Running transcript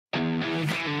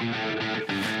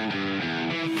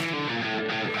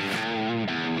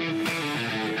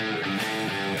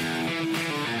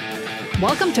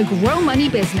Welcome to Grow Money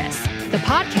Business, the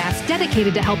podcast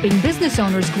dedicated to helping business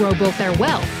owners grow both their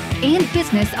wealth and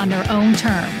business on their own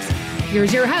terms.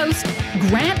 Here's your host,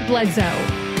 Grant Bledsoe.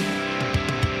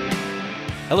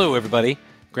 Hello, everybody.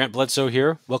 Grant Bledsoe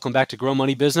here. Welcome back to Grow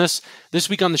Money Business. This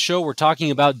week on the show, we're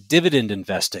talking about dividend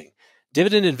investing.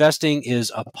 Dividend investing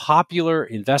is a popular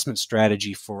investment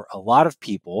strategy for a lot of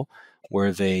people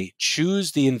where they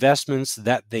choose the investments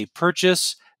that they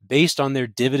purchase based on their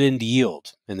dividend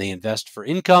yield, and they invest for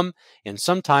income, and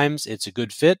sometimes it's a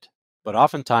good fit, but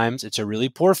oftentimes it's a really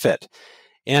poor fit.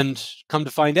 And come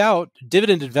to find out,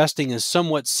 dividend investing is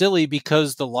somewhat silly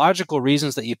because the logical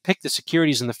reasons that you pick the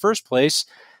securities in the first place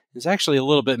is actually a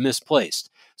little bit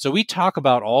misplaced. So we talk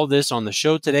about all this on the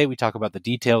show today. We talk about the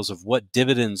details of what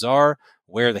dividends are,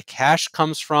 where the cash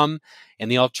comes from, and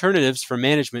the alternatives for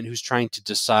management who's trying to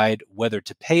decide whether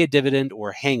to pay a dividend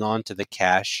or hang on to the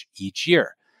cash each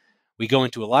year. We go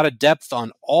into a lot of depth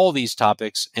on all these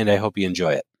topics, and I hope you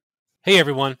enjoy it. Hey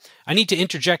everyone, I need to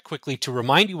interject quickly to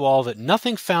remind you all that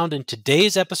nothing found in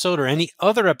today's episode or any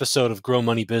other episode of Grow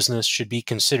Money Business should be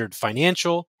considered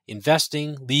financial,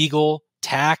 investing, legal,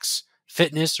 tax,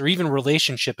 fitness, or even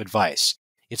relationship advice.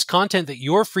 It's content that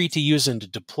you're free to use and to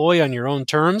deploy on your own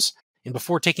terms. And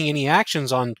before taking any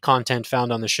actions on content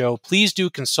found on the show, please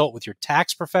do consult with your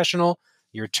tax professional,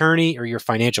 your attorney, or your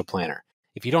financial planner.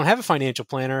 If you don't have a financial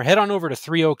planner, head on over to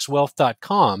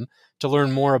threeoakswealth.com to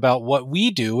learn more about what we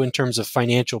do in terms of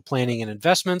financial planning and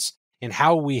investments and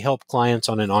how we help clients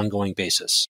on an ongoing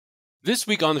basis. This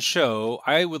week on the show,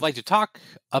 I would like to talk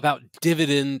about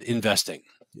dividend investing.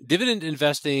 Dividend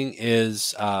investing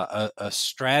is a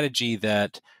strategy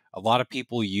that a lot of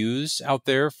people use out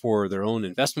there for their own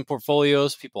investment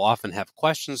portfolios. People often have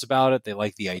questions about it. They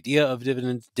like the idea of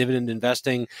dividend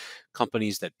investing.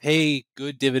 Companies that pay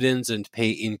good dividends and pay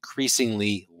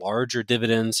increasingly larger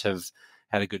dividends have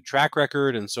had a good track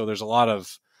record. And so there's a lot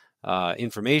of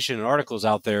information and articles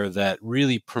out there that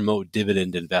really promote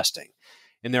dividend investing.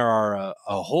 And there are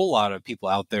a whole lot of people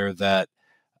out there that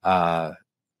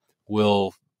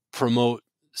will promote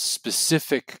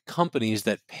specific companies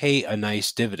that pay a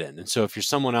nice dividend. And so if you're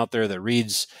someone out there that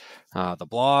reads the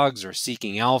blogs or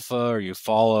Seeking Alpha, or you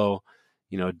follow,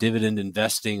 dividend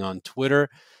investing on Twitter,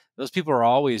 those people are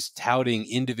always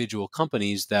touting individual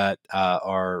companies that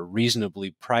are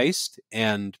reasonably priced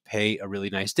and pay a really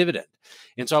nice dividend.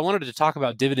 And so I wanted to talk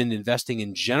about dividend investing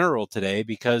in general today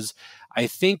because I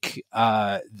think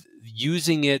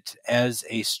using it as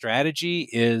a strategy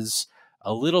is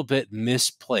a little bit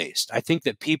misplaced. I think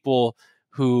that people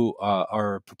who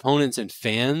are proponents and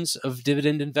fans of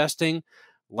dividend investing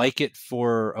like it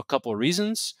for a couple of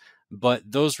reasons, but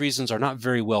those reasons are not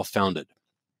very well founded.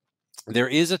 There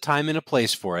is a time and a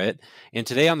place for it. And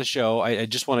today on the show, I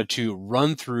just wanted to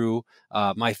run through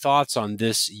my thoughts on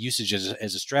this usage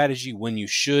as a strategy, when you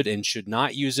should and should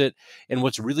not use it, and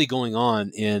what's really going on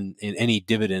in any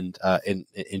dividend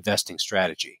investing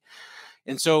strategy.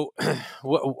 And so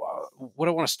what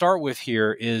I want to start with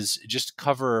here is just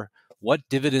cover what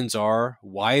dividends are,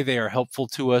 why they are helpful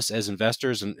to us as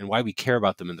investors, and why we care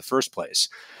about them in the first place.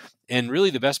 And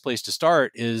really the best place to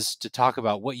start is to talk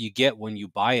about what you get when you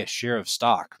buy a share of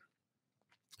stock.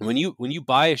 When you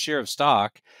buy a share of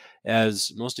stock,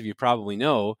 as most of you probably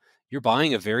know, you're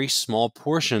buying a very small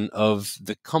portion of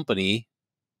the company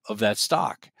of that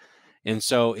stock. And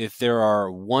so if there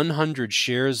are 100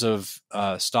 shares of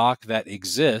stock that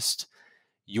exist,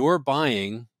 you're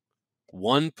buying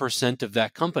 1% of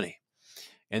that company.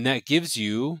 And that gives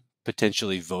you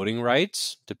potentially voting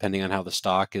rights, depending on how the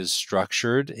stock is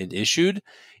structured and issued.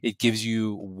 It gives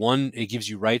you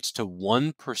rights to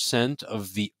 1%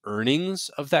 of the earnings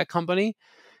of that company.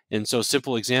 And so,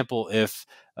 simple example, if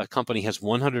a company has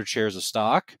 100 shares of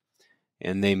stock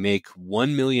and they make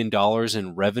 $1 million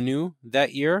in revenue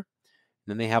that year,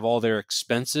 then they have all their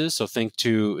expenses. So think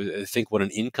what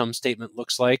an income statement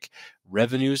looks like.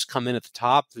 Revenues come in at the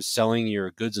top, selling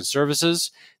your goods and services.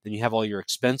 Then you have all your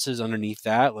expenses underneath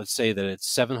that. Let's say that it's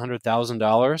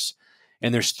 $700,000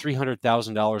 and there's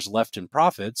 $300,000 left in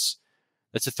profits.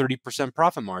 That's a 30%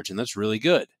 profit margin. That's really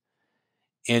good.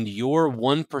 And your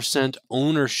 1%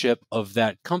 ownership of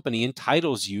that company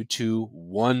entitles you to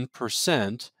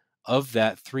 1% of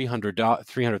that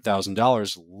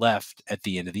 $300,000 left at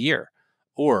the end of the year,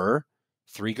 or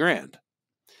 $3,000.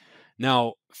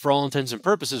 Now, for all intents and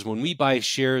purposes, when we buy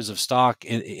shares of stock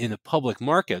in the public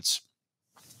markets,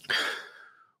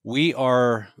 we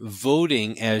are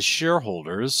voting as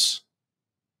shareholders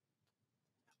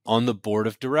on the board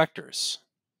of directors.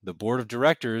 The board of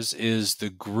directors is the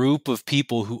group of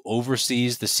people who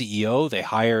oversees the CEO. They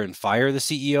hire and fire the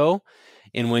CEO.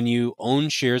 And when you own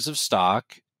shares of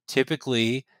stock,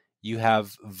 typically you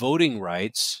have voting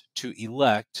rights to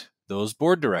elect those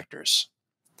board directors.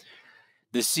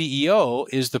 The CEO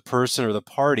is the person or the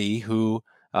party who,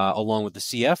 along with the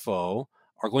CFO,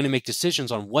 are going to make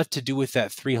decisions on what to do with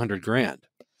that 300 grand.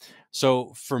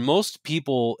 So for most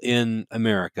people in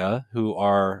America who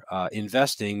are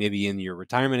investing maybe in your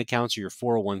retirement accounts or your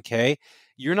 401k,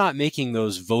 you're not making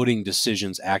those voting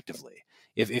decisions actively.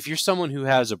 If you're someone who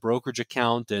has a brokerage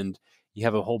account and you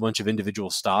have a whole bunch of individual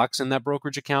stocks in that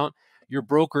brokerage account, your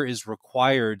broker is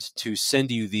required to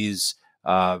send you these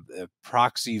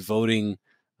proxy voting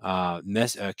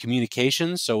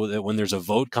communications so that when there's a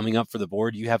vote coming up for the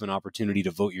board, you have an opportunity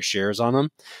to vote your shares on them.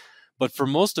 But for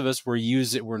most of us,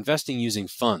 we're investing using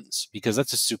funds because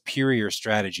that's a superior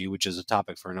strategy, which is a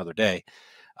topic for another day.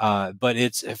 But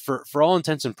it's for all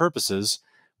intents and purposes,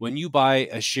 when you buy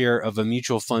a share of a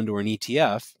mutual fund or an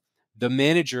ETF, the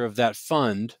manager of that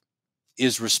fund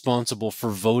is responsible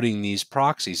for voting these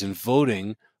proxies and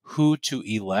voting who to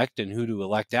elect and who to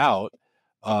elect out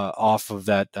off of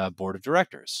that board of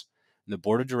directors. And the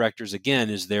board of directors, again,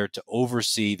 is there to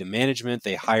oversee the management.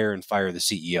 They hire and fire the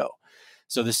CEO.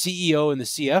 So the CEO and the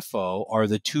CFO are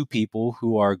the two people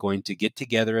who are going to get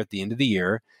together at the end of the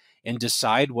year and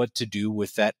decide what to do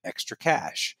with that extra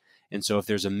cash. And so if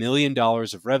there's $1 million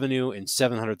of revenue and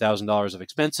 $700,000 of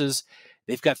expenses,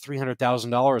 they've got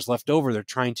 $300,000 left over. They're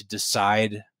trying to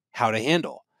decide how to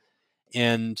handle.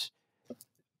 And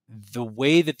the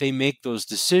way that they make those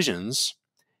decisions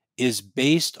is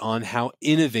based on how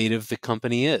innovative the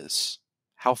company is.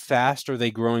 How fast are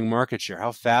they growing market share?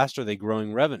 How fast are they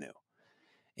growing revenue?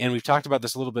 And we've talked about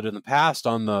this a little bit in the past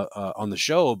on the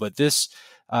show, but this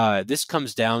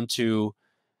comes down to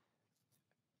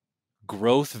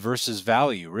growth versus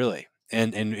value, really.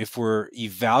 And if we're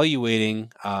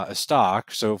evaluating a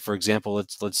stock, so for example,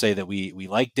 let's say that we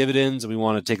like dividends and we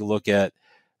want to take a look at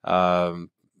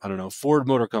Ford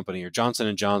Motor Company or Johnson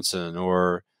and Johnson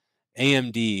or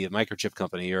AMD, a microchip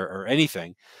company, or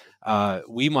anything,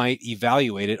 we might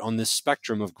evaluate it on this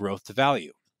spectrum of growth to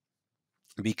value.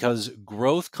 Because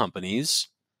growth companies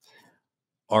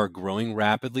are growing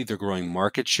rapidly, they're growing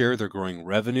market share, they're growing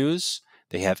revenues,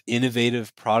 they have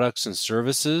innovative products and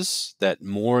services that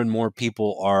more and more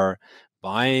people are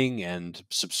buying and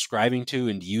subscribing to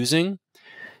and using.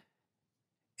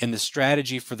 And the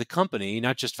strategy for the company,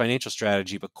 not just financial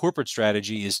strategy, but corporate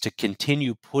strategy, is to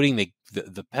continue putting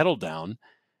the pedal down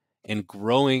and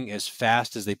growing as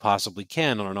fast as they possibly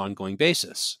can on an ongoing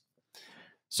basis.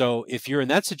 So if you're in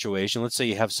that situation, let's say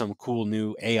you have some cool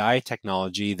new AI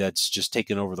technology that's just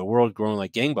taken over the world, growing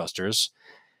like gangbusters.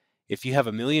 If you have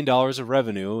 $1 million of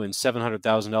revenue and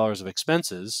 $700,000 of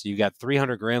expenses, you got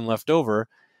 300 grand left over,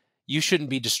 you shouldn't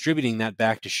be distributing that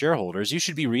back to shareholders. You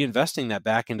should be reinvesting that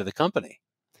back into the company.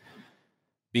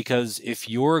 Because if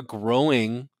you're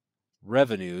growing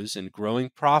revenues and growing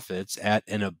profits at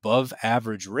an above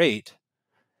average rate,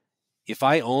 if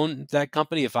I own that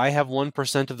company, if I have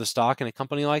 1% of the stock in a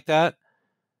company like that,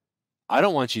 I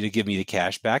don't want you to give me the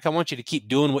cash back. I want you to keep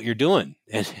doing what you're doing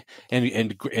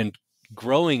and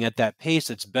growing at that pace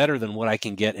that's better than what I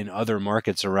can get in other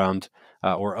markets around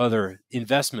or other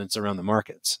investments around the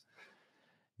markets.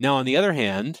 Now, on the other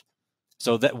hand,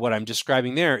 so that what I'm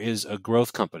describing there is a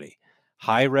growth company.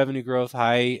 High revenue growth,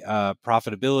 high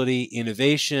profitability,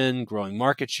 innovation, growing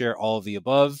market share, all of the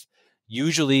above.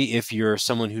 Usually, if you're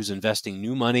someone who's investing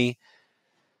new money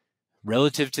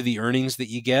relative to the earnings that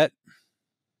you get,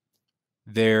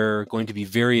 they're going to be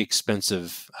very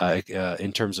expensive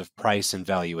in terms of price and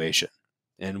valuation.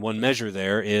 And one measure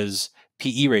there is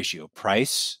PE ratio,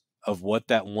 price of what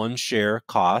that one share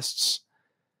costs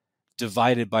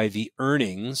divided by the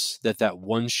earnings that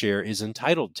one share is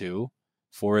entitled to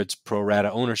for its pro rata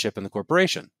ownership in the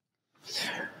corporation.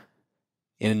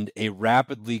 And a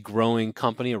rapidly growing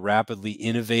company, a rapidly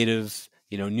innovative,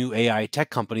 new AI tech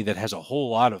company that has a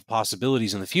whole lot of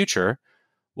possibilities in the future,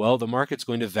 well, the market's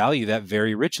going to value that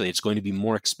very richly. It's going to be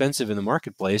more expensive in the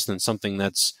marketplace than something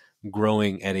that's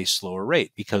growing at a slower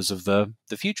rate because of the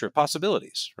future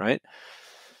possibilities, right?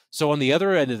 So on the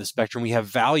other end of the spectrum, we have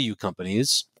value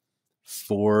companies.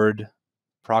 Ford,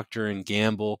 Procter &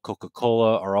 Gamble,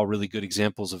 Coca-Cola are all really good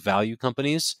examples of value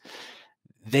companies.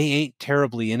 They ain't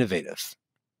terribly innovative.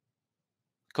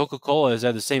 Coca-Cola has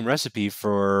had the same recipe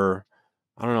for,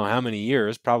 I don't know how many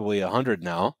years, probably 100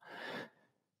 now.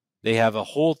 They have a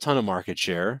whole ton of market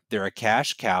share. They're a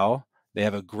cash cow. They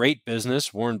have a great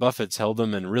business. Warren Buffett's held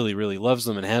them and really, really loves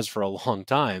them and has for a long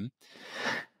time.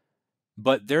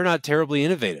 But they're not terribly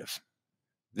innovative.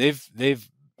 They've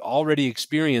already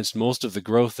experienced most of the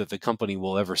growth that the company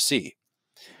will ever see.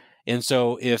 And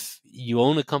so if you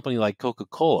own a company like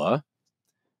Coca-Cola,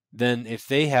 then if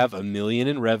they have $1 million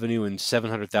in revenue and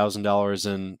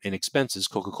 $700,000 in expenses,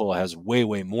 Coca-Cola has way,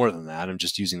 way more than that. I'm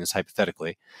just using this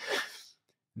hypothetically.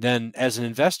 Then as an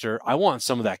investor, I want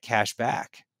some of that cash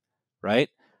back, right?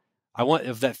 I want,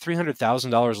 if that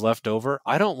 $300,000 left over,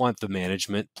 I don't want the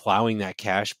management plowing that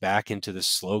cash back into this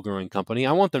slow growing company.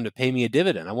 I want them to pay me a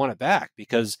dividend. I want it back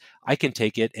because I can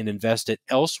take it and invest it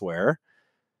elsewhere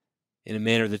in a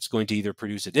manner that's going to either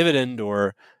produce a dividend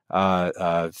or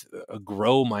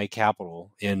grow my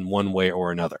capital in one way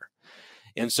or another.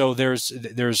 And so there's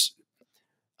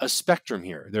a spectrum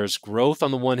here. There's growth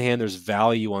on the one hand, there's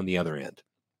value on the other end.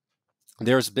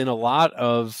 There's been a lot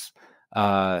of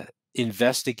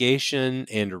investigation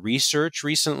and research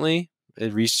recently,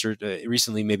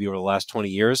 maybe over the last 20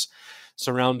 years,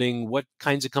 surrounding what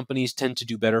kinds of companies tend to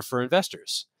do better for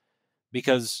investors.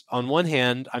 Because on one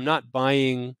hand, I'm not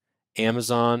buying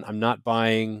Amazon, I'm not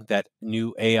buying that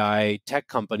new AI tech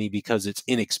company because it's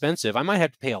inexpensive. I might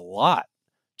have to pay a lot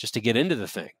just to get into the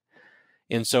thing.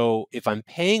 And so if I'm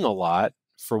paying a lot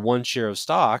for one share of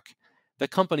stock, the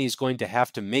company is going to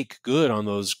have to make good on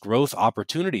those growth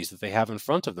opportunities that they have in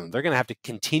front of them. They're going to have to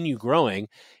continue growing,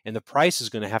 and the price is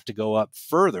going to have to go up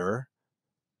further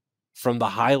from the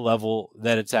high level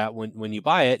that it's at when you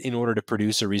buy it in order to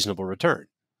produce a reasonable return.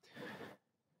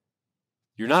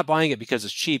 You're not buying it because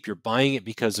it's cheap. You're buying it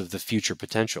because of the future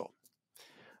potential.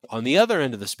 On the other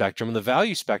end of the spectrum, on the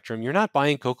value spectrum, you're not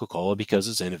buying Coca-Cola because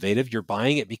it's innovative. You're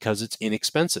buying it because it's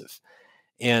inexpensive.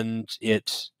 And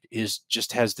it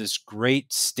just has this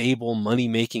great, stable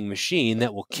money-making machine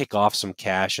that will kick off some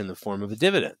cash in the form of a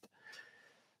dividend.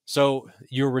 So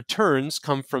your returns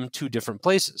come from two different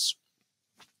places.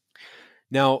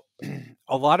 Now,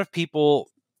 a lot of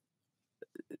people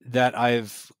that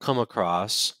I've come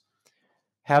across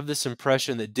have this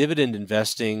impression that dividend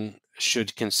investing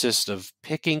should consist of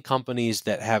picking companies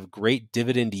that have great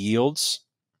dividend yields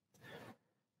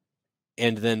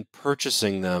and then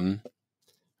purchasing them,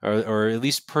 or at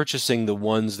least purchasing the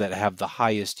ones that have the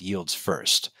highest yields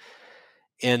first.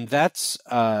 And that's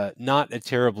not a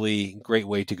terribly great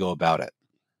way to go about it.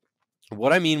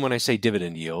 What I mean when I say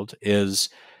dividend yield is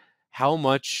how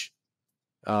much,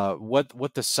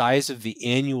 what the size of the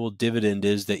annual dividend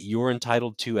is that you're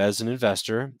entitled to as an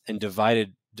investor, and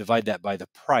divide that by the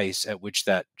price at which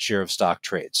that share of stock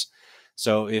trades.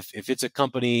 So if it's a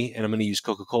company, and I'm going to use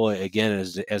Coca-Cola again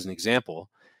as an example,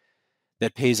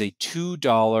 that pays a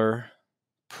 $2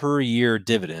 per year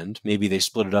dividend, maybe they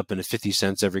split it up into 50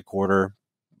 cents every quarter,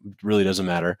 really doesn't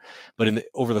matter. But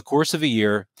over the course of a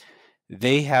year,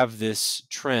 they have this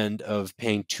trend of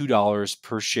paying $2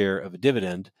 per share of a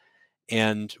dividend,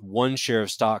 and one share of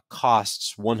stock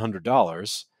costs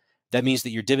 $100. That means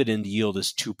that your dividend yield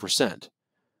is 2%.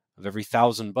 Of every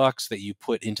 $1,000 that you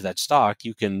put into that stock,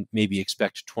 you can maybe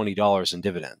expect $20 in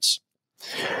dividends.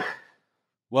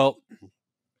 Well,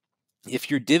 if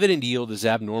your dividend yield is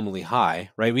abnormally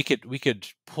high, right? We could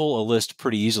pull a list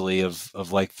pretty easily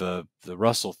of like the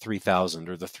Russell 3000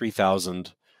 or the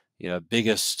 3,000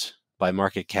 biggest by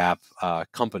market cap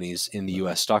companies in the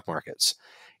U.S. stock markets,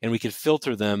 and we could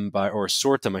filter them by, or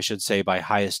sort them, I should say, by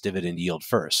highest dividend yield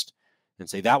first, and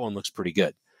say that one looks pretty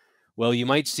good. Well, you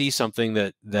might see something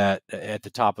that at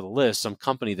the top of the list, some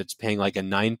company that's paying like a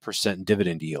 9%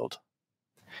 dividend yield,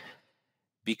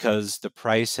 because the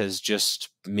price has just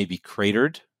maybe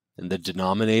cratered and the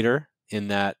denominator in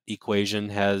that equation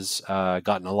has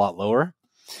gotten a lot lower.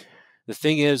 The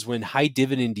thing is, when high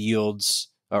dividend yields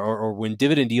or when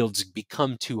dividend yields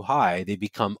become too high, they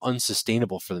become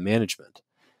unsustainable for the management.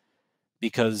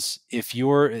 Because if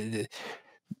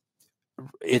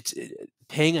it's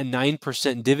paying a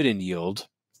 9% dividend yield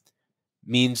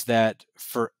means that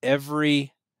for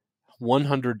every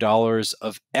 $100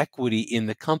 of equity in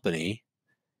the company,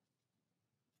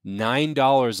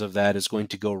 $9 of that is going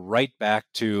to go right back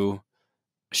to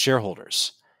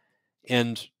shareholders.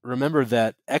 And remember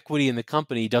that equity in the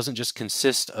company doesn't just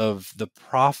consist of the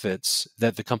profits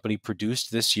that the company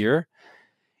produced this year.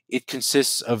 It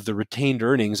consists of the retained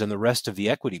earnings and the rest of the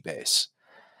equity base.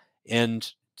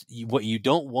 And what you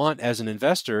don't want as an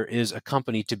investor is a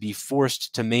company to be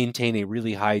forced to maintain a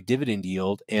really high dividend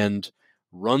yield and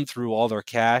run through all their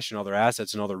cash and all their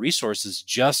assets and all their resources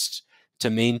just to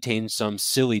maintain some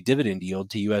silly dividend yield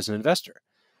to you as an investor.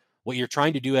 What you're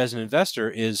trying to do as an investor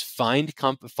is find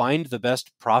the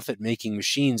best profit-making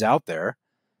machines out there,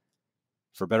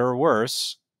 for better or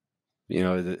worse,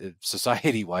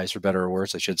 society-wise, for better or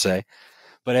worse, I should say.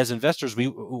 But as investors,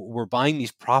 we're buying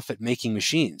these profit-making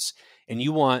machines, and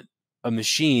you want a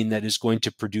machine that is going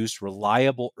to produce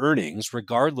reliable earnings,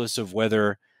 regardless of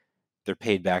whether they're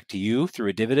paid back to you through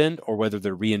a dividend, or whether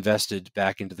they're reinvested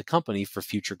back into the company for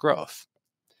future growth.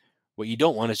 What you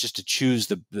don't want is just to choose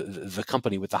the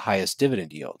company with the highest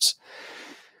dividend yields,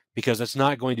 because that's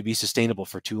not going to be sustainable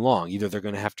for too long. Either they're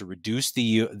going to have to reduce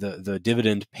the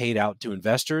dividend paid out to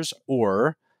investors,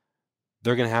 or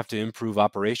they're going to have to improve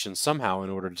operations somehow in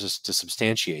order to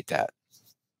substantiate that.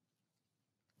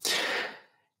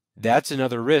 That's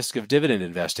another risk of dividend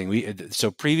investing. So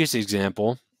previous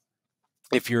example,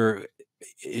 if you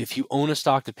own a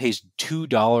stock that pays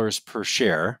 $2 per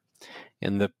share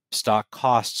and the stock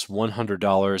costs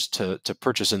 $100 to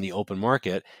purchase in the open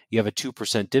market, you have a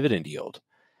 2% dividend yield.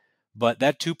 But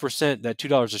that 2%, that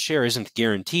 $2 a share isn't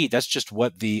guaranteed. That's just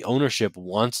what the ownership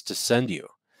wants to send you.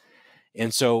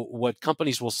 And so what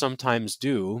companies will sometimes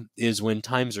do is, when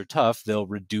times are tough, they'll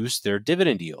reduce their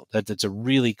dividend yield. That's a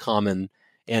really common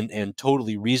and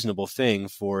totally reasonable thing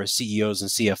for CEOs and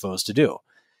CFOs to do.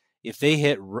 If they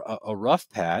hit a rough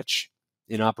patch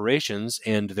in operations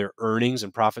and their earnings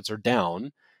and profits are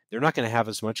down, they're not going to have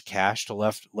as much cash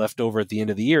left over at the end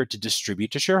of the year to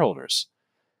distribute to shareholders.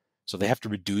 So they have to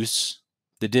reduce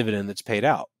the dividend that's paid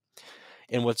out.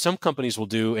 And what some companies will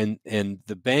do, and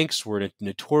the banks were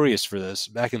notorious for this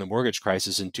back in the mortgage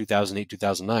crisis in 2008,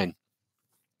 2009,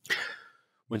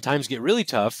 when times get really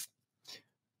tough,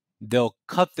 they'll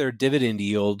cut their dividend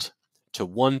yield to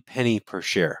 1 penny per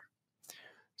share.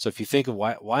 So if you think of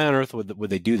why on earth would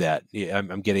they do that?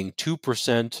 I'm getting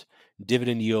 2%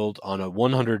 dividend yield on a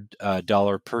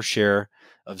 $100 per share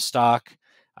of stock.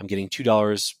 I'm getting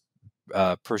 $2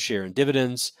 per share in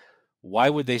dividends.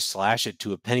 Why would they slash it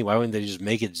to a penny? Why wouldn't they just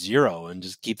make it zero and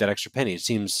just keep that extra penny? It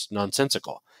seems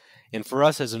nonsensical. And for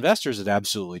us as investors, it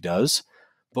absolutely does.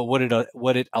 But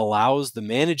what it allows the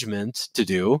management to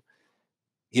do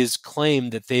is claim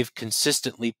that they've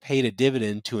consistently paid a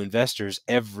dividend to investors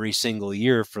every single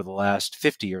year for the last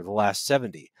 50 or the last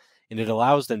 70. And it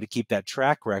allows them to keep that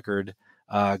track record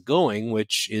going,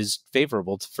 which is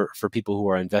favorable for people who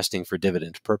are investing for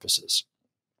dividend purposes.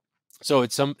 So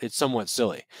it's somewhat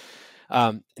silly.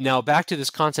 Now back to this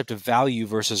concept of value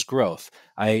versus growth.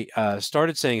 I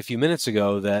started saying a few minutes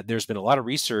ago that there's been a lot of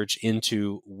research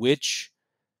into which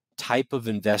type of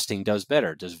investing does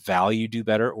better. Does value do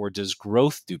better, or does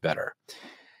growth do better?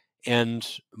 And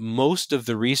most of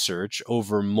the research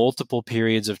over multiple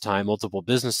periods of time, multiple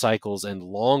business cycles, and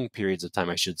long periods of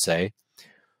time, I should say,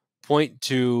 point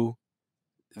to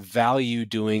value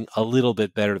doing a little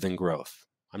bit better than growth.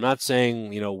 I'm not saying,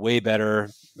 way better,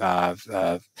 hands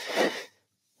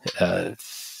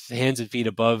and feet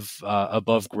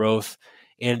above growth,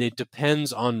 and it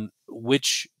depends on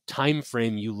which time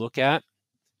frame you look at.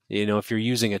 If you're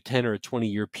using a 10 or a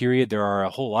 20-year period, there are a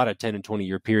whole lot of 10 and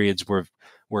 20-year periods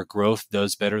where growth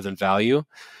does better than value.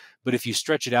 But if you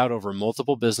stretch it out over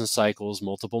multiple business cycles,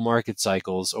 multiple market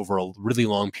cycles, over a really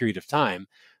long period of time,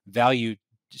 value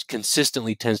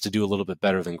consistently tends to do a little bit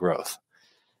better than growth.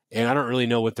 And I don't really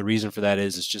know what the reason for that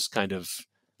is. It's just kind of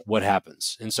what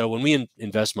happens. And so when we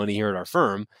invest money here at our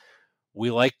firm,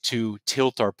 we like to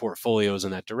tilt our portfolios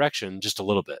in that direction just a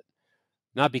little bit.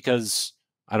 Not because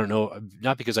I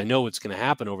know what's going to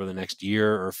happen over the next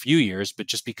year or a few years, but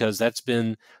just because that's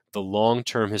been the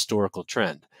long-term historical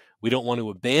trend. We don't want to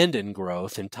abandon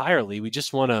growth entirely. We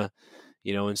just want to,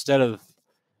 instead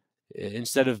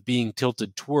of being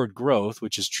tilted toward growth,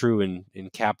 which is true in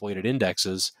cap-weighted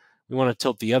indexes, we want to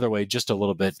tilt the other way just a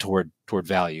little bit toward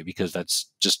value, because that's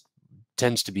just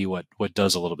tends to be what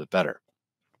does a little bit better.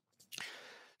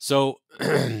 So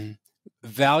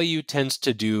value tends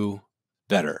to do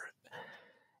better.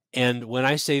 And when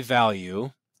I say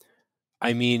value,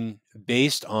 I mean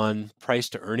based on price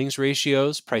to earnings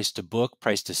ratios, price to book,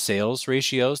 price to sales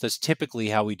ratios. That's typically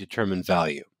how we determine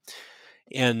value.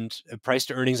 And price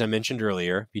to earnings, I mentioned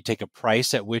earlier, you take a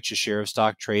price at which a share of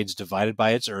stock trades divided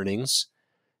by its earnings,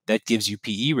 that gives you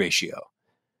PE ratio.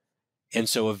 And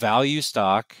so a value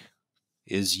stock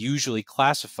is usually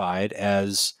classified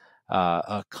as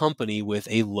a company with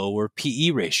a lower PE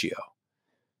ratio.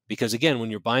 Because again, when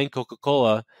you're buying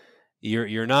Coca-Cola,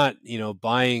 you're not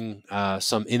buying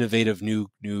some innovative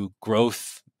new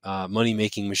growth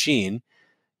money-making machine.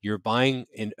 You're buying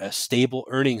a stable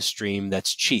earnings stream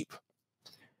that's cheap.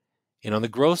 And on the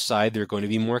growth side, they're going to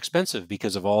be more expensive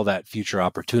because of all that future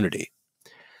opportunity.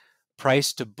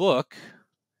 Price to book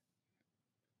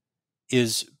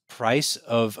is price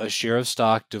of a share of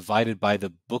stock divided by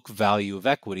the book value of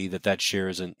equity that share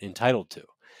is entitled to.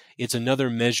 It's another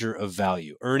measure of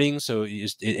value. Earnings, so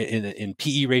in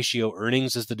PE ratio,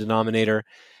 earnings is the denominator.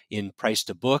 In price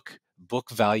to book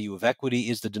value of equity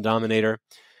is the denominator.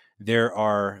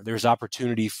 There's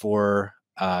opportunity for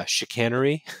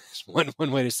chicanery is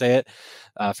one way to say it.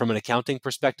 From an accounting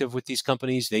perspective with these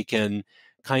companies, they can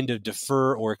kind of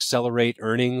defer or accelerate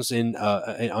earnings on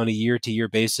a year-to-year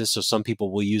basis. So some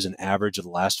people will use an average of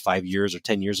the last 5 years or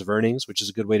 10 years of earnings, which is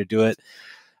a good way to do it.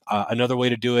 Another way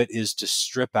to do it is to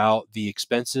strip out the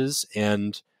expenses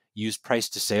and use price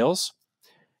to sales.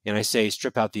 And I say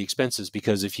strip out the expenses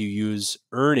because if you use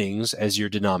earnings as your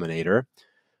denominator,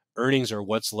 earnings are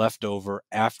what's left over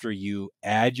after you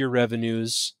add your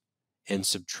revenues and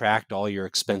subtract all your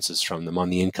expenses from them on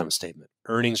the income statement.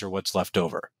 Earnings are what's left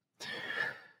over.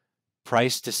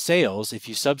 Price to sales, if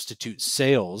you substitute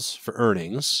sales for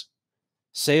earnings,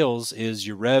 sales is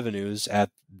your revenues at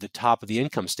the top of the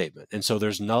income statement. And so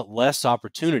there's less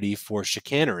opportunity for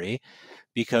chicanery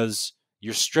because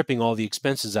you're stripping all the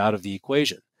expenses out of the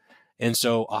equation. And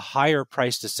so a higher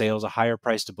price to sales, a higher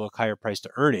price to book, higher price to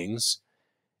earnings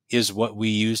is what we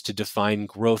use to define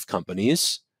growth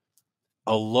companies.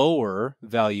 A lower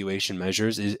valuation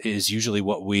measures is usually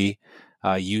what we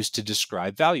use to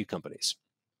describe value companies.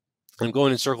 I'm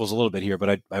going in circles a little bit here,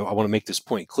 but I want to make this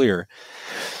point clear.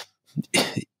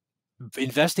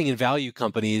 Investing in value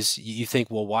companies, you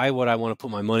think, well, why would I want to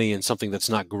put my money in something that's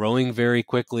not growing very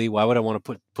quickly? Why would I want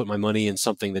to put my money in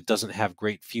something that doesn't have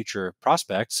great future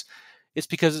prospects? It's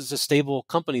because it's a stable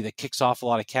company that kicks off a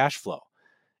lot of cash flow.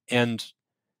 And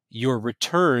your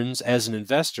returns as an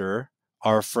investor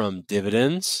are from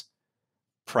dividends,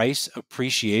 price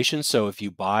appreciation. So if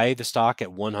you buy the stock at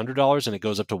 $100 and it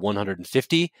goes up to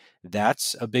 $150,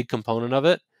 that's a big component of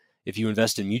it. If you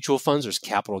invest in mutual funds, there's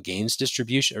capital gains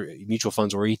distribution, or mutual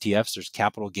funds or ETFs, there's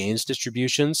capital gains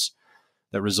distributions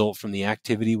that result from the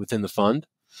activity within the fund.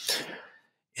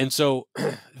 And so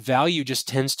value just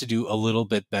tends to do a little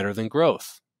bit better than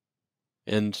growth.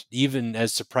 And even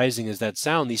as surprising as that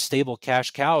sounds, these stable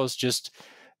cash cows just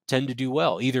tend to do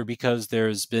well, either because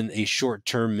there's been a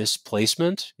short-term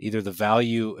misplacement, either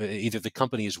the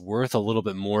company is worth a little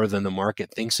bit more than the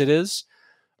market thinks it is,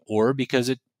 or because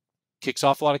it kicks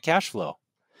off a lot of cash flow.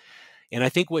 And I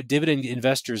think what dividend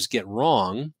investors get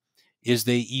wrong is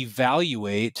they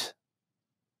evaluate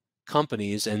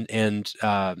companies and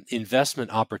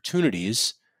investment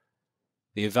opportunities.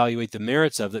 They evaluate the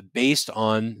merits of it based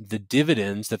on the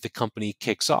dividends that the company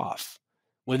kicks off,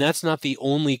 when that's not the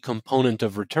only component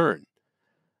of return.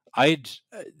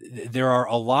 There are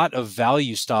a lot of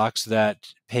value stocks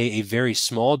that pay a very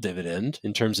small dividend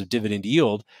in terms of dividend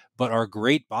yield, but are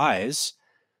great buys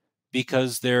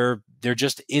because they're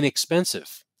just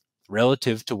inexpensive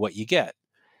relative to what you get.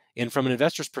 And from an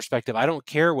investor's perspective, I don't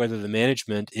care whether the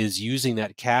management is using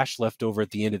that cash left over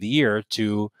at the end of the year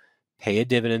to pay a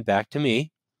dividend back to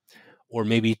me, or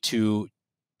maybe to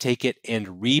take it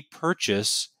and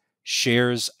repurchase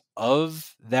shares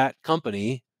of that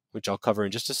company, which I'll cover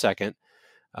in just a second,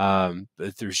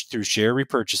 through share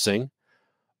repurchasing,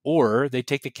 or they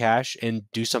take the cash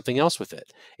and do something else with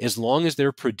it. As long as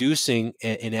they're producing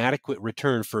an adequate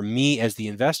return for me as the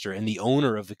investor and the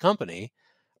owner of the company,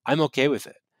 I'm okay with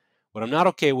it. What I'm not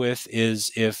okay with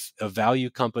is if a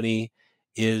value company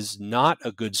is not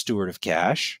a good steward of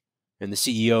cash, and the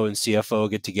CEO and CFO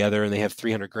get together and they have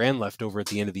 $300,000 left over at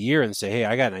the end of the year and say, "Hey,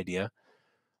 I got an idea.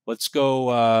 Let's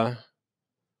go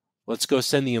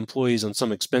send the employees on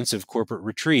some expensive corporate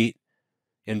retreat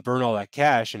and burn all that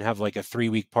cash and have like a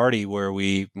 3-week party where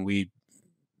we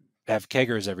have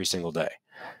keggers every single day."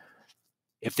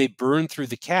 If they burn through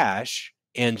the cash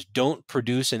and don't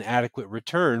produce an adequate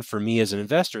return for me as an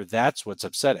investor, that's what's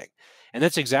upsetting. And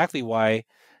that's exactly why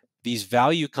these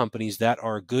value companies that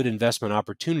are good investment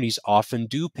opportunities often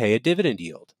do pay a dividend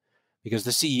yield, because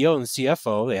the CEO and the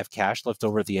CFO, they have cash left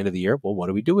over at the end of the year. Well, what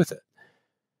do we do with it?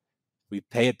 We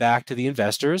pay it back to the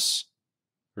investors,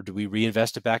 or do we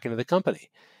reinvest it back into the company?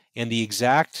 And the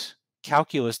exact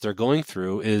calculus they're going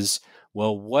through is,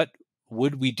 well, what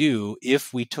would we do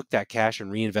if we took that cash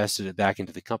and reinvested it back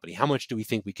into the company? How much do we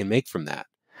think we can make from that?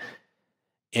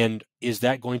 And is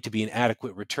that going to be an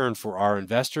adequate return for our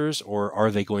investors, or are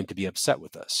they going to be upset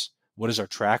with us? What is our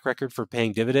track record for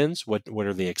paying dividends? What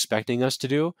are they expecting us to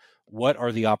do? What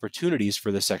are the opportunities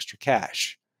for this extra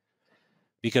cash?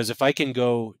 Because if I can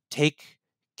go take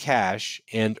cash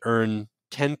and earn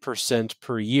 10%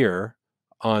 per year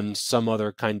on some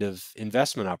other kind of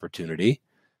investment opportunity,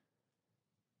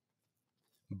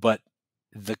 but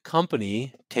the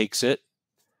company takes it,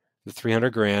 the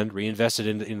 $300,000, reinvest it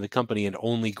into the company and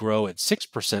only grow at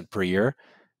 6% per year,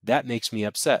 that makes me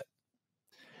upset.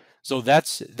 So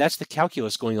that's the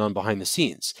calculus going on behind the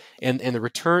scenes. And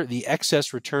the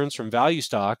excess returns from value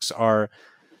stocks are,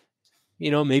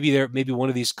 maybe one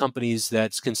of these companies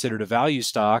that's considered a value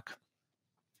stock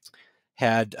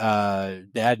had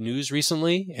bad news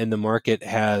recently, and the market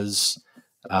has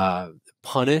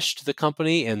punished the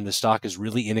company, and the stock is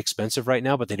really inexpensive right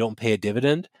now, but they don't pay a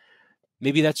dividend.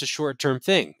 Maybe that's a short-term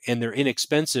thing, and they're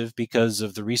inexpensive because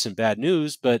of the recent bad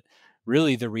news, but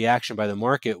really the reaction by the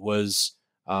market was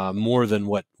more than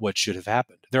what should have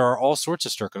happened. There are all sorts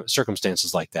of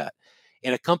circumstances like that.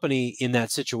 And a company in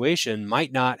that situation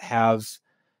might not have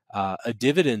a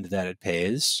dividend that it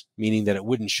pays, meaning that it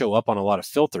wouldn't show up on a lot of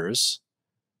filters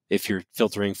if you're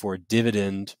filtering for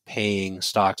dividend-paying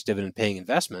stocks, dividend-paying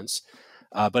investments,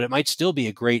 but it might still be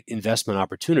a great investment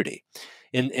opportunity.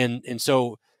 And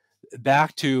so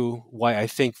back to why I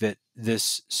think that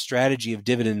this strategy of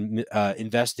dividend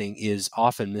investing is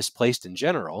often misplaced in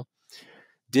general.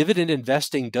 Dividend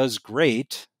investing does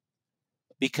great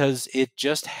because it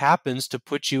just happens to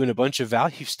put you in a bunch of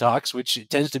value stocks, which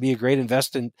tends to be a great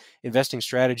investing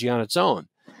strategy on its own.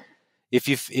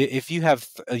 If you have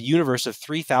a universe of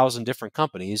 3,000 different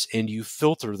companies and you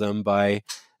filter them by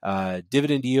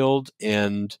dividend yield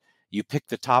and you pick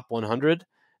the top 100,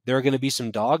 there are going to be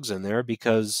some dogs in there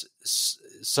because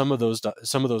some of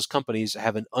those companies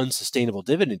have an unsustainable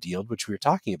dividend yield, which we were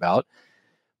talking about.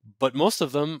 But most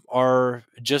of them are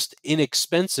just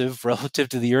inexpensive relative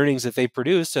to the earnings that they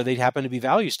produce, so they happen to be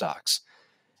value stocks.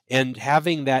 And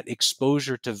having that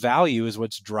exposure to value is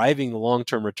what's driving the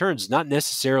long-term returns, not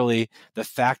necessarily the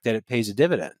fact that it pays a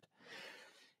dividend.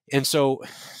 And so,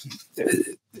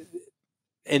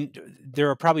 and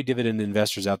there are probably dividend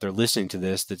investors out there listening to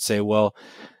this that say, well,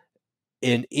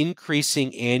 an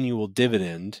increasing annual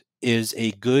dividend is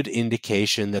a good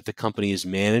indication that the company is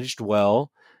managed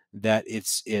well, that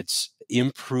it's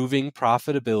improving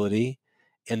profitability,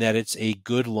 and that it's a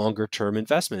good longer-term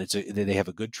investment. They have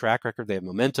a good track record, they have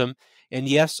momentum, and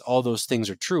yes, all those things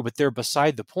are true, but they're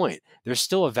beside the point. They're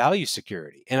still a value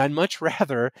security, and I'd much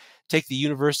rather take the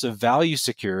universe of value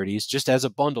securities just as a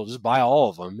bundle, just buy all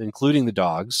of them, including the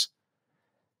dogs,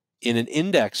 in an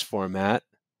index format,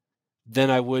 than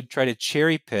I would try to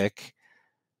cherry pick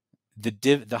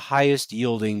the highest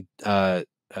yielding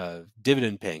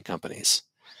dividend-paying companies.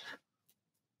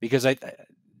 Because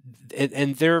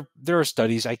there are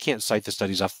studies, I can't cite the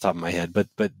studies off the top of my head,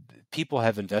 but people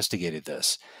have investigated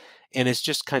this, and it's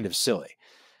just kind of silly.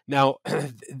 Now,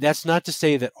 that's not to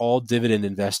say that all dividend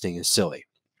investing is silly.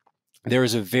 There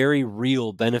is a very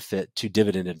real benefit to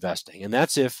dividend investing, and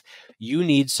that's if you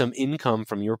need some income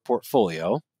from your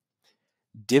portfolio.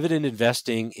 Dividend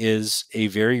investing is a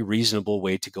very reasonable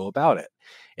way to go about it.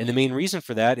 And the main reason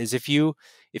for that is if you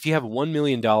have $1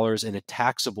 million in a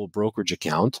taxable brokerage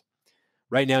account,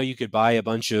 right now you could buy a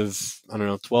bunch of,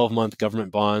 12-month government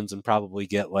bonds and probably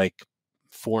get like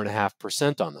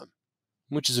 4.5% on them,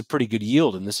 which is a pretty good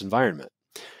yield in this environment.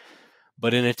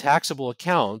 But in a taxable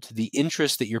account, the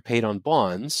interest that you're paid on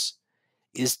bonds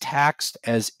is taxed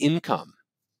as income.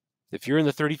 If you're in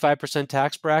the 35%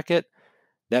 tax bracket,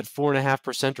 that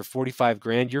 4.5% or 45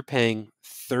 grand, you're paying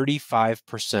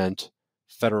 35%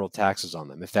 federal taxes on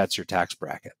them, if that's your tax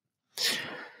bracket.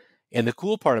 And the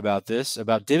cool part about this,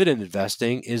 about dividend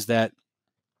investing, is that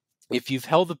if you've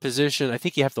held the position, I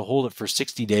think you have to hold it for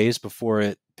 60 days before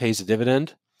it pays a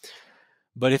dividend.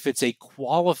 But if it's a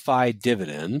qualified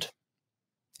dividend,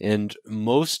 and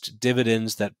most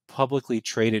dividends that publicly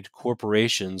traded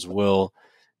corporations will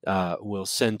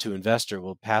send to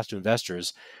will pass to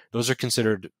investors, those are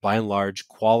considered by and large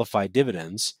qualified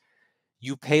dividends.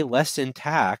 You pay less in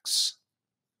tax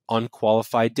on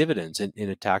qualified dividends in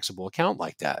a taxable account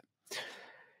like that.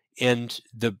 And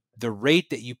the rate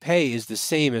that you pay is the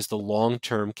same as the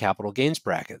long-term capital gains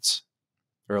brackets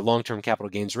or long-term capital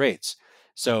gains rates.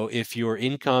 So if your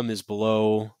income is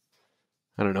below,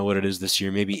 I don't know what it is this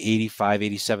year, maybe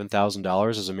 $85,000, $87,000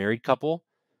 as a married couple,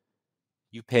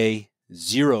 you pay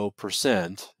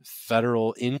 0%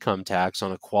 federal income tax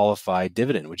on a qualified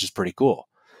dividend, which is pretty cool.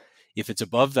 If it's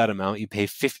above that amount, you pay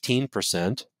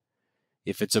 15%.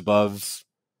 If it's above,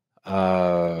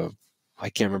 I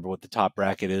can't remember what the top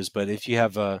bracket is, but if you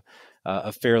have a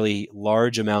fairly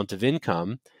large amount of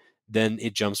income, then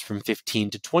it jumps from 15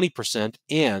 to 20%,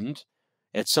 and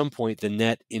at some point the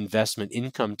net investment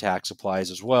income tax applies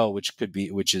as well, which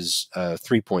is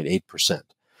 3.8%.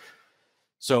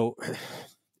 So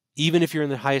even if you're in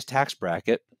the highest tax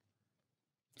bracket,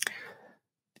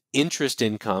 interest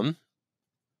income,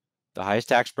 the highest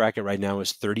tax bracket right now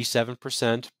is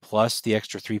 37% plus the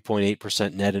extra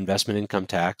 3.8% net investment income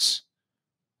tax,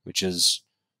 which is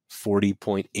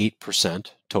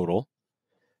 40.8% total.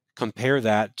 Compare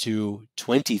that to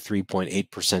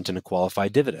 23.8% in a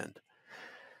qualified dividend.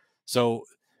 So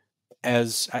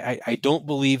as I don't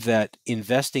believe that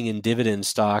investing in dividend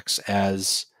stocks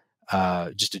as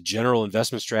just a general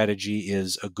investment strategy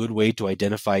is a good way to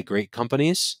identify great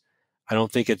companies. I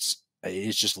don't think it's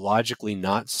just logically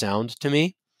not sound to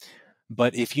me.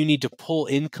 But if you need to pull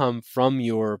income from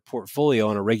your portfolio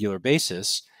on a regular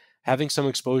basis, having some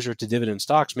exposure to dividend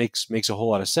stocks makes a whole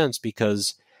lot of sense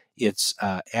because it's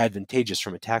advantageous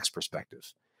from a tax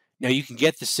perspective. Now, you can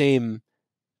get the same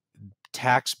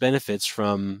tax benefits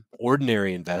from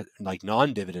ordinary like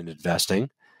non-dividend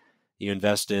investing. You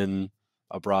invest in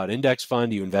a broad index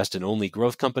fund, you invest in only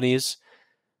growth companies.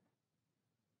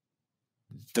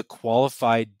 The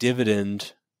qualified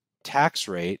dividend tax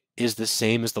rate is the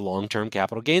same as the long-term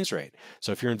capital gains rate.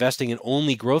 So if you're investing in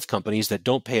only growth companies that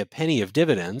don't pay a penny of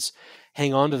dividends,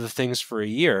 hang on to the things for a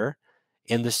year,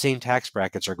 and the same tax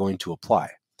brackets are going to apply.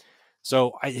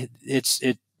 So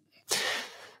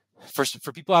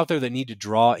for people out there that need to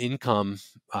draw income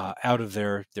out of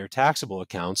their taxable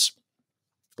accounts,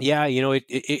 yeah,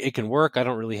 it can work. I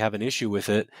don't really have an issue with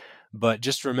it. But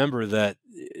just remember that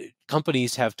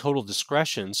companies have total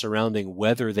discretion surrounding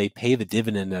whether they pay the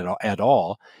dividend at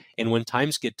all. And when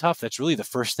times get tough, that's really the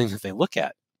first thing that they look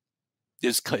at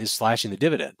is slashing the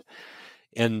dividend.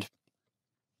 And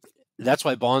that's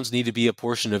why bonds need to be a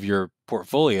portion of your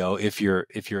portfolio if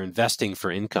you're investing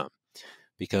for income,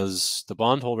 because the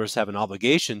bondholders have an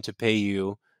obligation to pay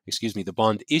you. The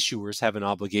bond issuers have an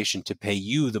obligation to pay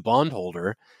you, the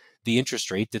bondholder, the interest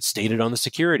rate that's stated on the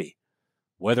security,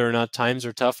 whether or not times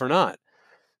are tough or not.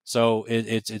 So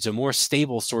it's a more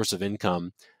stable source of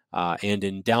income, and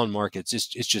in down markets, it's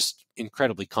just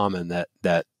incredibly common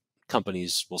that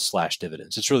companies will slash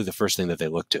dividends. It's really the first thing that they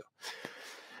look to.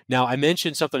 Now, I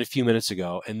mentioned something a few minutes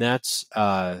ago, and that's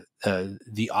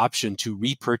the option to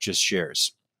repurchase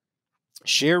shares.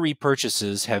 Share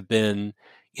repurchases have been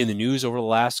in the news over the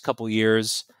last couple of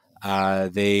years.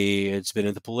 It's been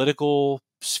in the political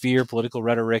sphere, political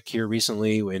rhetoric here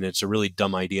recently, and it's a really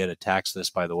dumb idea to tax this,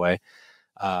 by the way.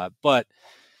 But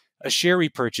a share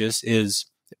repurchase is,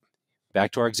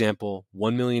 back to our example,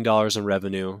 $1 million in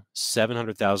revenue,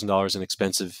 $700,000 in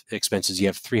expenses. You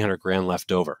have $300,000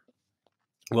 left over.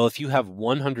 Well, if you have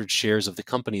 100 shares of the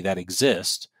company that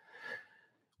exist,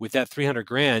 with that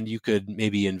 $300,000, you could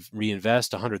maybe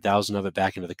reinvest 100,000 of it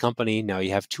back into the company. Now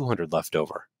you have 200 left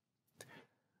over.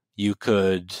 You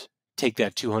could take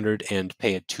that 200 and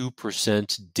pay a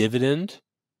 2% dividend,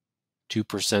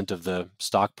 2% of the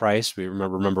stock price. We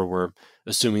remember we're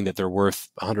assuming that they're worth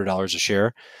 $100 a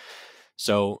share.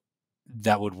 So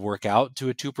that would work out to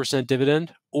a 2%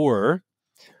 dividend. Or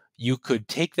you could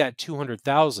take that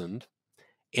 200,000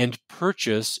 and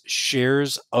purchase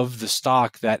shares of the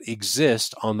stock that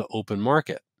exist on the open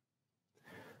market.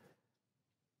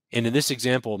 And in this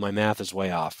example, my math is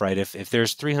way off, right? If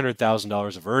there's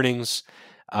 $300,000 of earnings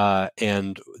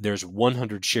and there's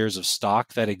 100 shares of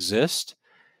stock that exist,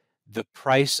 the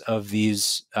price of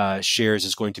these shares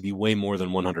is going to be way more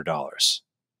than $100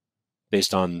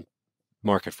 based on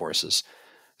market forces.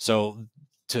 So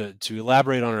to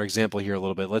elaborate on our example here a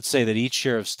little bit, let's say that each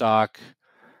share of stock,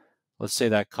 let's say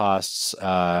that costs,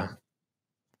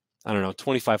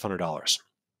 $2,500.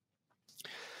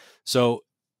 So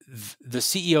the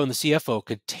CEO and the CFO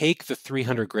could take the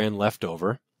 $300,000 left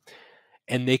over,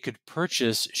 and they could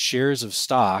purchase shares of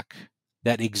stock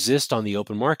that exist on the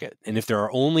open market. And if there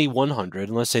are only 100,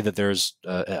 and let's say that there's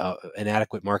an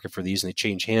adequate market for these and they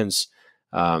change hands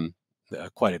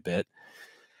quite a bit,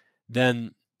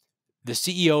 then the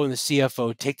CEO and the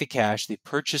CFO take the cash, they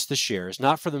purchase the shares,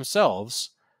 not for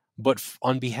themselves, but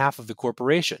on behalf of the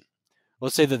corporation.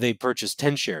 Let's say that they purchase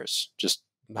 10 shares, just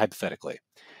hypothetically.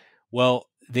 Well,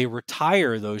 they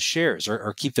retire those shares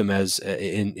or keep them as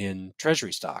in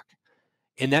treasury stock.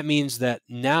 And that means that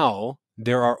now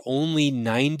there are only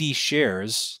 90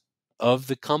 shares of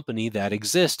the company that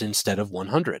exist instead of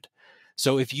 100.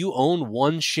 So if you own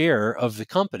one share of the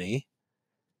company,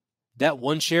 that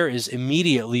one share is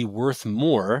immediately worth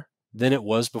more than it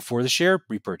was before the share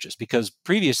repurchase, because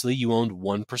previously you owned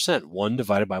 1%, 1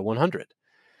 divided by 100.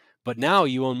 But now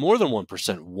you own more than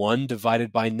 1%, 1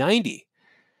 divided by 90.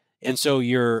 And so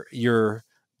your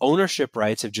ownership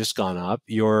rights have just gone up.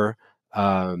 Your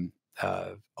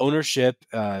ownership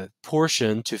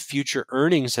portion to future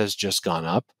earnings has just gone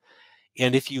up.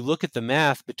 And if you look at the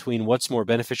math between what's more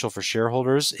beneficial for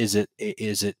shareholders, is it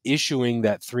issuing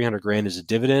that $300,000 as a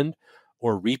dividend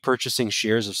or repurchasing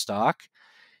shares of stock?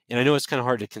 And I know it's kind of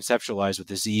hard to conceptualize with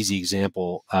this easy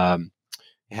example,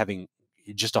 having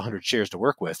just 100 shares to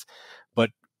work with, but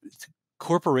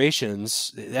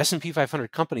corporations, the S&P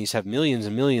 500 companies have millions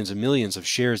and millions and millions of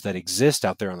shares that exist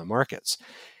out there on the markets.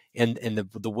 And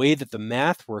the way that the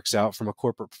math works out from a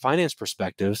corporate finance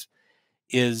perspective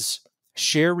is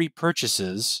share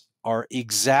repurchases are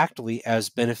exactly as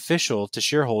beneficial to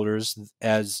shareholders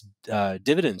as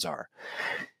dividends are.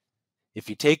 If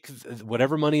you take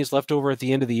whatever money is left over at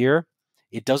the end of the year,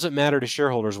 it doesn't matter to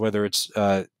shareholders whether it's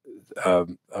a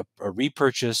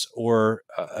repurchase or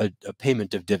a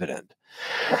payment of dividend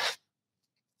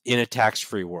in a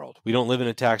tax-free world. We don't live in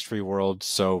a tax-free world,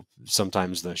 so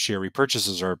sometimes the share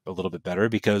repurchases are a little bit better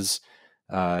because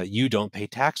you don't pay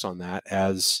tax on that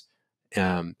as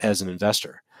an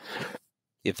investor.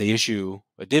 If they issue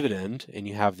a dividend and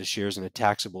you have the shares in a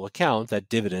taxable account, that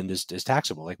dividend is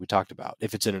taxable, like we talked about.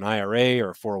 If it's in an IRA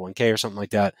or a 401k or something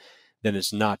like that, then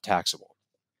it's not taxable.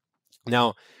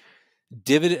 Now,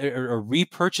 dividend or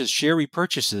share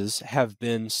repurchases have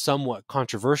been somewhat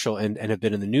controversial and have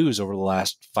been in the news over the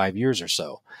last 5 years or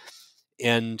so.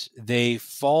 And they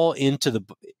fall into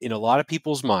in a lot of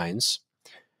people's minds,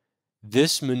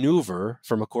 this maneuver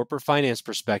from a corporate finance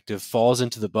perspective falls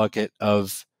into the bucket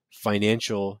of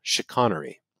financial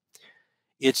chicanery.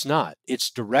 It's not.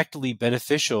 It's directly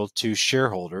beneficial to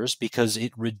shareholders because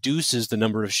it reduces the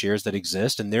number of shares that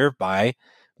exist and thereby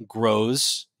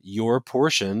grows your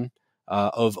portion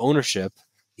of ownership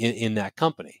in that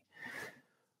company.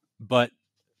 But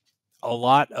a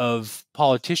lot of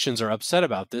politicians are upset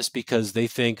about this because they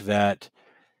think that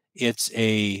it's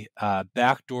a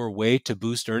backdoor way to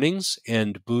boost earnings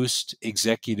and boost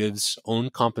executives' own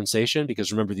compensation, because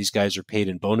remember, these guys are paid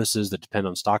in bonuses that depend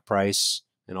on stock price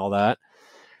and all that.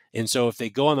 And so if they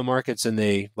go on the markets and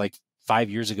they, like 5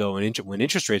 years ago when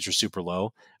interest rates were super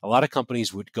low, a lot of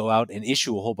companies would go out and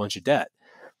issue a whole bunch of debt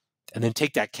and then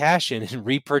take that cash in and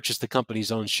repurchase the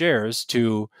company's own shares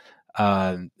to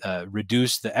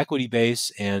reduce the equity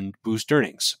base and boost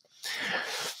earnings.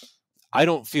 I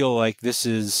don't feel like this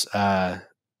is,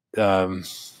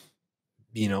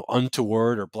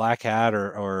 untoward or black hat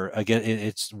or again,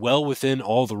 it's well within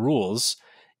all the rules.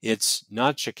 It's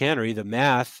not chicanery. The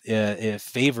math it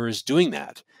favors doing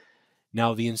that.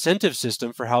 Now, the incentive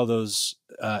system for how those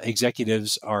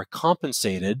executives are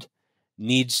compensated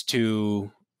needs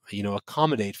to,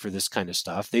 accommodate for this kind of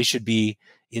stuff. They should be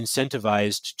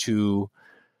incentivized to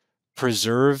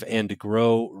preserve and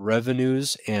grow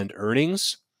revenues and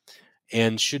earnings,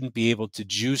 and shouldn't be able to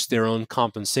juice their own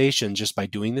compensation just by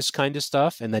doing this kind of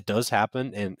stuff. And that does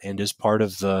happen and is part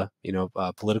of the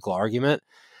political argument.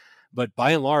 But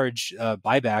by and large,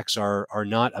 buybacks are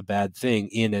not a bad thing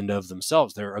in and of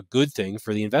themselves. They're a good thing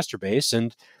for the investor base,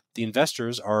 and the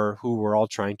investors are who we're all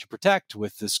trying to protect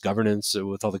with this governance,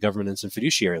 with all the governance and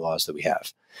fiduciary laws that we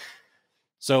have.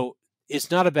 So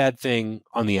it's not a bad thing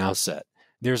on the outset.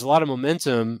 There's a lot of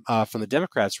momentum from the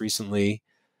Democrats recently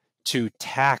to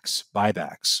tax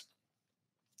buybacks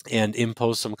and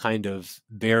impose some kind of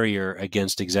barrier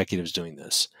against executives doing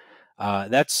this.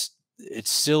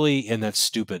 It's silly and that's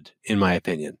stupid, in my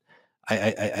opinion.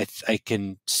 I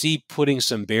can see putting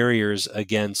some barriers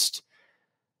against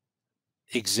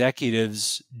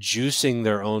executives juicing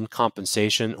their own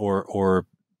compensation or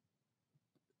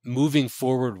moving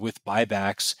forward with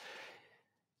buybacks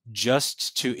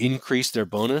just to increase their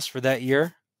bonus for that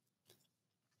year,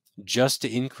 just to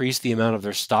increase the amount of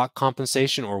their stock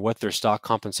compensation or what their stock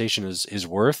compensation is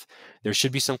worth. There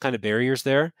should be some kind of barriers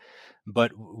there,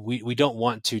 but we don't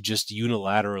want to just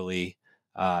unilaterally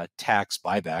tax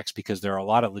buybacks, because there are a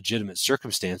lot of legitimate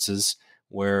circumstances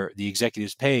where the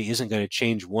executive's pay isn't going to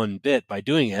change one bit by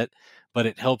doing it, but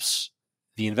it helps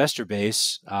the investor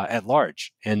base at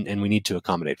large, and we need to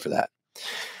accommodate for that.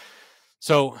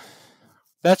 So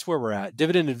that's where we're at.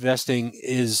 Dividend investing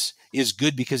is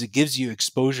good because it gives you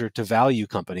exposure to value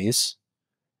companies.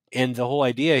 And the whole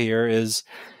idea here is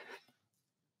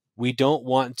we don't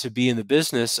want to be in the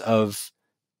business of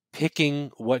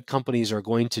picking what companies are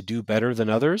going to do better than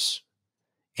others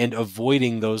and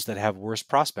avoiding those that have worse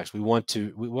prospects. We want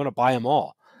to buy them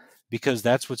all, because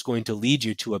that's what's going to lead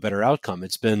you to a better outcome.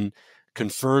 It's been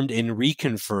confirmed and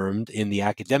reconfirmed in the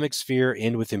academic sphere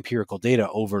and with empirical data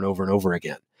over and over and over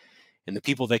again. And the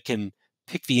people that can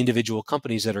pick the individual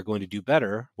companies that are going to do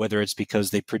better, whether it's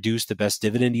because they produce the best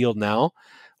dividend yield now,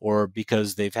 or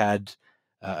because they've had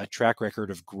a track record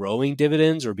of growing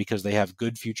dividends, or because they have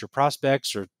good future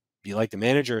prospects, or you like the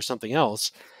manager or something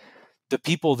else, the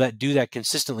people that do that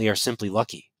consistently are simply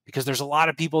lucky, because there's a lot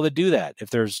of people that do that. If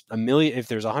there's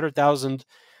 100,000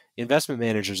 investment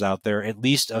managers out there, at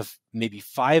least maybe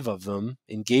 5 of them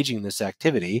engaging in this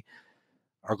activity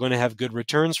are going to have good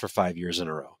returns for 5 years in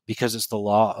a row, because it's the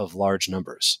law of large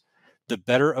numbers. The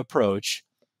better approach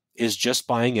is just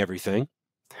buying everything,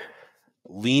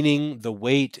 leaning the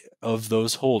weight of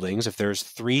those holdings. If there's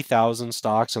 3,000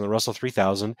 stocks in the Russell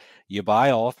 3000, you buy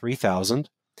all 3,000.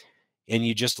 and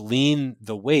you just lean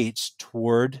the weights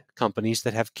toward companies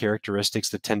that have characteristics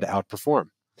that tend to outperform.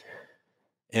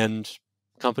 And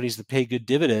companies that pay good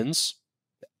dividends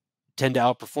tend to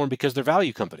outperform because they're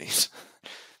value companies.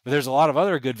 But there's a lot of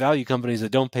other good value companies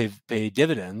that don't pay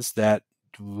dividends that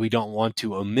we don't want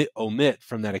to omit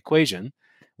from that equation.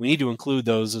 We need to include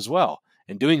those as well.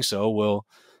 And doing so will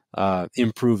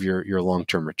improve your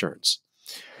long-term returns.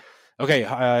 Okay,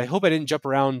 I hope I didn't jump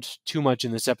around too much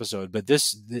in this episode, but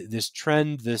this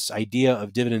trend, this idea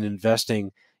of dividend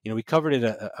investing, we covered it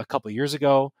a couple of years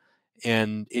ago,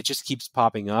 and it just keeps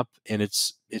popping up, and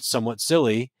it's somewhat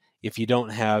silly if you don't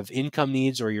have income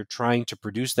needs or you're trying to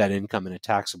produce that income in a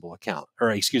taxable account,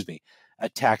 a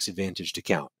tax-advantaged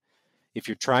account. If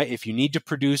you need to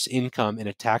produce income in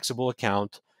a taxable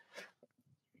account,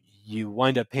 you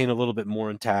wind up paying a little bit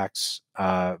more in tax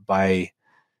by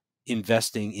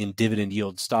investing in dividend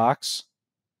yield stocks.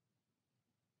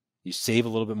 You save a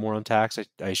little bit more on tax,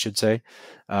 I should say,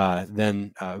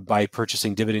 than by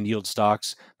purchasing dividend yield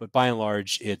stocks. But by and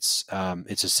large, it's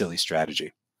a silly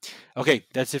strategy. Okay,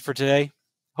 that's it for today.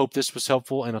 Hope this was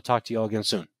helpful, and I'll talk to you all again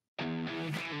soon.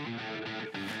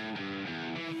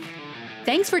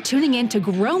 Thanks for tuning in to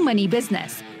Grow Money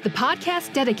Business, the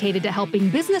podcast dedicated to helping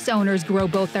business owners grow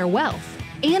both their wealth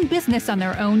and business on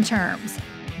their own terms.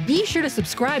 Be sure to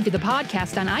subscribe to the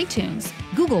podcast on iTunes,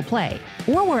 Google Play,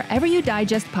 or wherever you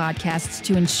digest podcasts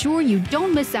to ensure you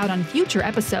don't miss out on future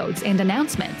episodes and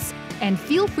announcements. And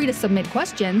feel free to submit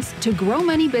questions to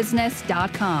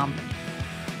growmoneybusiness.com.